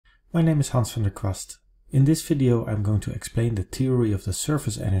My name is Hans van der Kwast. In this video I'm going to explain the theory of the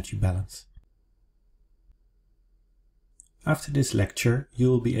surface energy balance. After this lecture you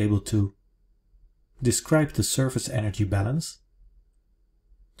will be able to describe the surface energy balance,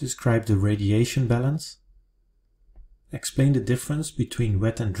 describe the radiation balance, explain the difference between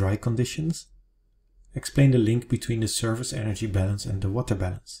wet and dry conditions, explain the link between the surface energy balance and the water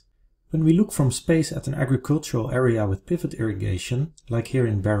balance. When we look from space at an agricultural area with pivot irrigation, like here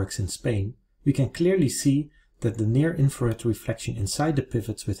in barracks in Spain, we can clearly see that the near-infrared reflection inside the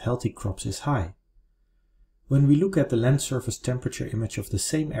pivots with healthy crops is high. When we look at the land surface temperature image of the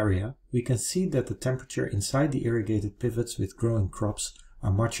same area, we can see that the temperature inside the irrigated pivots with growing crops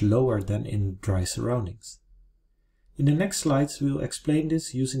are much lower than in dry surroundings. In the next slides we will explain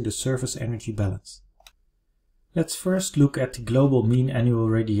this using the surface energy balance. Let's first look at the global mean annual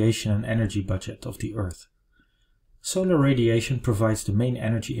radiation and energy budget of the Earth. Solar radiation provides the main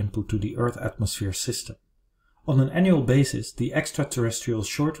energy input to the Earth atmosphere system. On an annual basis, the extraterrestrial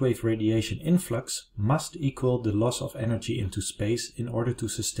shortwave radiation influx must equal the loss of energy into space in order to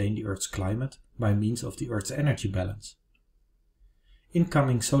sustain the Earth's climate by means of the Earth's energy balance.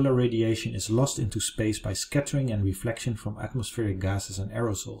 Incoming solar radiation is lost into space by scattering and reflection from atmospheric gases and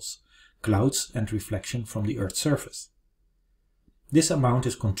aerosols, clouds and reflection from the Earth's surface. This amount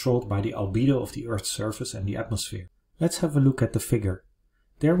is controlled by the albedo of the Earth's surface and the atmosphere. Let's have a look at the figure.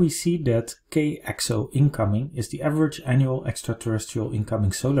 There we see that kexo incoming is the average annual extraterrestrial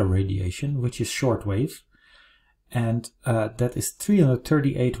incoming solar radiation, which is shortwave, and that is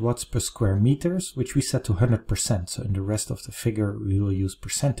 338 watts per square meters, which we set to 100%, so in the rest of the figure we will use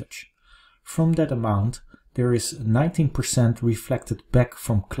percentage. From that amount there is 19% reflected back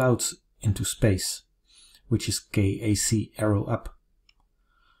from clouds into space, which is KAC, arrow up.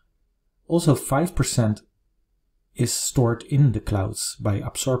 Also 5% is stored in the clouds by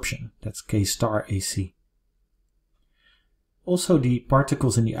absorption, that's K star AC. Also the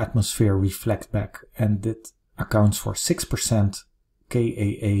particles in the atmosphere reflect back, and that accounts for 6%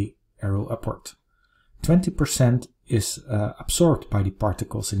 KAA, arrow upward. 20% is absorbed by the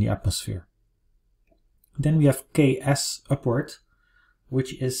particles in the atmosphere. Then we have KS upward,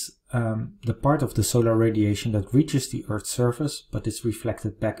 which is the part of the solar radiation that reaches the Earth's surface but is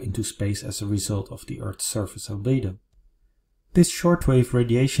reflected back into space as a result of the Earth's surface albedo. This shortwave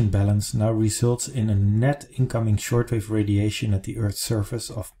radiation balance now results in a net incoming shortwave radiation at the Earth's surface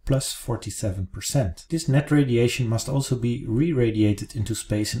of plus 47%. This net radiation must also be re-radiated into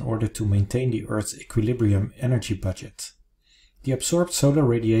space in order to maintain the Earth's equilibrium energy budget. The absorbed solar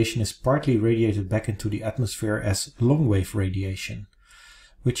radiation is partly radiated back into the atmosphere as long-wave radiation,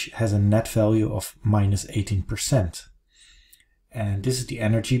 which has a net value of minus 18%. And this is the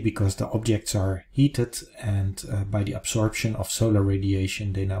energy because the objects are heated, and by the absorption of solar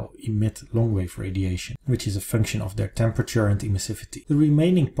radiation they now emit long-wave radiation, which is a function of their temperature and emissivity. The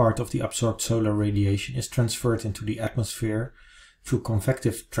remaining part of the absorbed solar radiation is transferred into the atmosphere through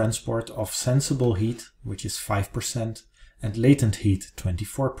convective transport of sensible heat, which is 5%, and latent heat,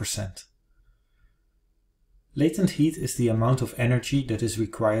 24%. Latent heat is the amount of energy that is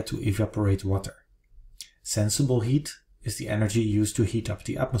required to evaporate water. Sensible heat is the energy used to heat up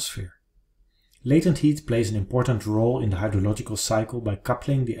the atmosphere. Latent heat plays an important role in the hydrological cycle by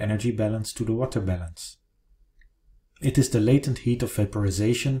coupling the energy balance to the water balance. It is the latent heat of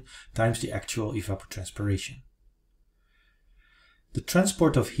vaporization times the actual evapotranspiration. The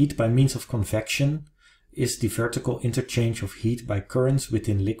transport of heat by means of convection is the vertical interchange of heat by currents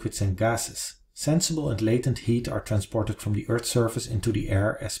within liquids and gases. Sensible and latent heat are transported from the Earth's surface into the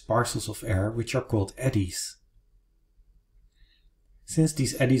air as parcels of air, which are called eddies. Since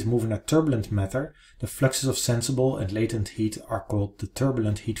these eddies move in a turbulent manner, the fluxes of sensible and latent heat are called the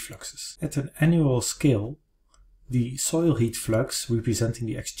turbulent heat fluxes. At an annual scale, the soil heat flux, representing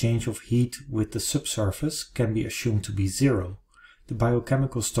the exchange of heat with the subsurface, can be assumed to be zero. The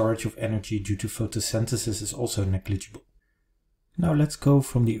biochemical storage of energy due to photosynthesis is also negligible. Now let's go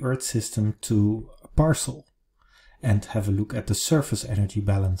from the Earth system to a parcel and have a look at the surface energy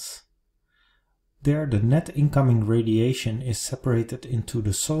balance. There the net incoming radiation is separated into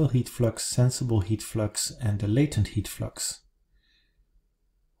the soil heat flux, sensible heat flux and the latent heat flux.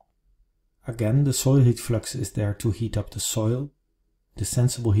 Again, the soil heat flux is there to heat up the soil, the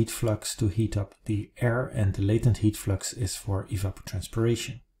sensible heat flux to heat up the air, and the latent heat flux is for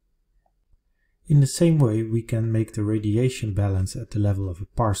evapotranspiration. In the same way we can make the radiation balance at the level of a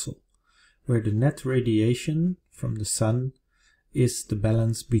parcel, where the net radiation from the sun is the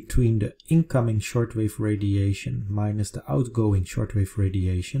balance between the incoming shortwave radiation minus the outgoing shortwave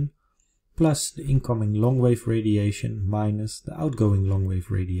radiation, plus the incoming long-wave radiation minus the outgoing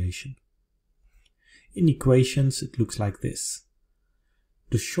long-wave radiation. In equations it looks like this.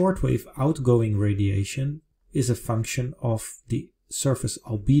 The shortwave outgoing radiation is a function of the surface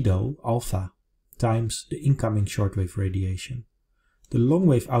albedo, alpha, times the incoming shortwave radiation. The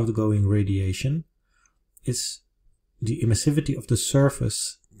long-wave outgoing radiation is the emissivity of the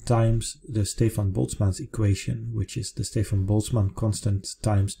surface times the Stefan-Boltzmann's equation, which is the Stefan-Boltzmann constant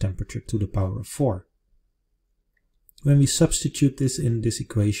times temperature to the power of 4. When we substitute this in this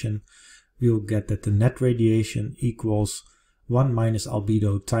equation, we will get that the net radiation equals 1 minus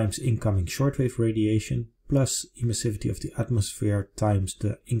albedo times incoming shortwave radiation plus emissivity of the atmosphere times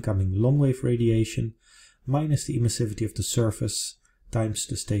the incoming long-wave radiation minus the emissivity of the surface times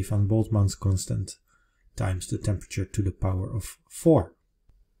the Stefan-Boltzmann's constant times the temperature to the power of 4.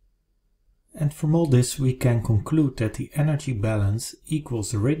 And from all this we can conclude that the energy balance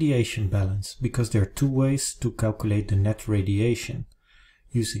equals the radiation balance, because there are two ways to calculate the net radiation,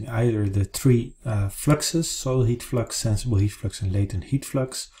 using either the three fluxes, soil heat flux, sensible heat flux and latent heat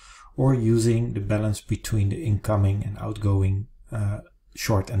flux, or using the balance between the incoming and outgoing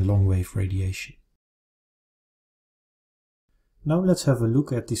short and long wave radiation. Now let's have a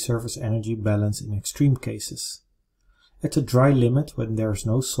look at the surface energy balance in extreme cases. At the dry limit, when there is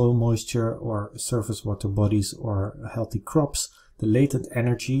no soil moisture or surface water bodies or healthy crops, the latent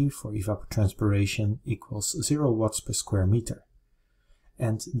energy for evapotranspiration equals 0 watts per square meter.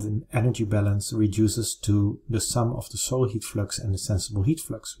 And the energy balance reduces to the sum of the soil heat flux and the sensible heat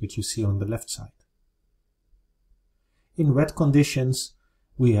flux, which you see on the left side. In wet conditions,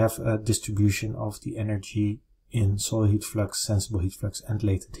 we have a distribution of the energy in soil heat flux, sensible heat flux and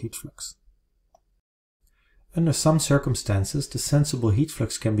latent heat flux. Under some circumstances, the sensible heat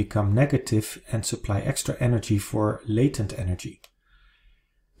flux can become negative and supply extra energy for latent energy.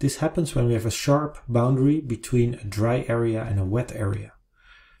 This happens when we have a sharp boundary between a dry area and a wet area.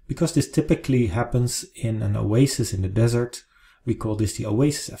 Because this typically happens in an oasis in the desert, we call this the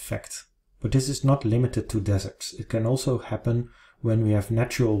Oasis Effect. But this is not limited to deserts. It can also happen when we have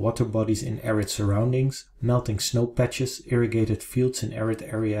natural water bodies in arid surroundings, melting snow patches, irrigated fields in arid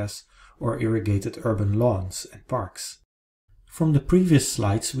areas, or irrigated urban lawns and parks. From the previous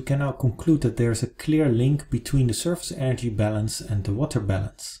slides, we can now conclude that there is a clear link between the surface energy balance and the water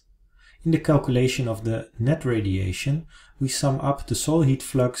balance. In the calculation of the net radiation, we sum up the soil heat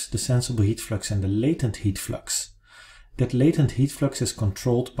flux, the sensible heat flux and the latent heat flux. That latent heat flux is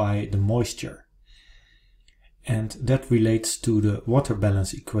controlled by the moisture. And that relates to the water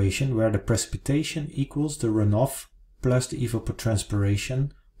balance equation, where the precipitation equals the runoff plus the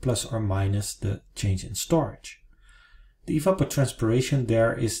evapotranspiration plus or minus the change in storage. The evapotranspiration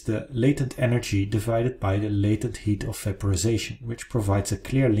there is the latent energy divided by the latent heat of vaporization, which provides a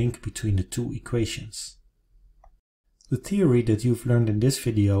clear link between the two equations. The theory that you've learned in this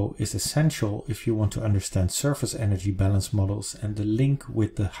video is essential if you want to understand surface energy balance models and the link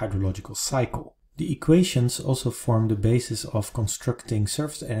with the hydrological cycle. The equations also form the basis of constructing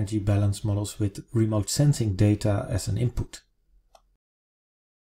surface energy balance models with remote sensing data as an input.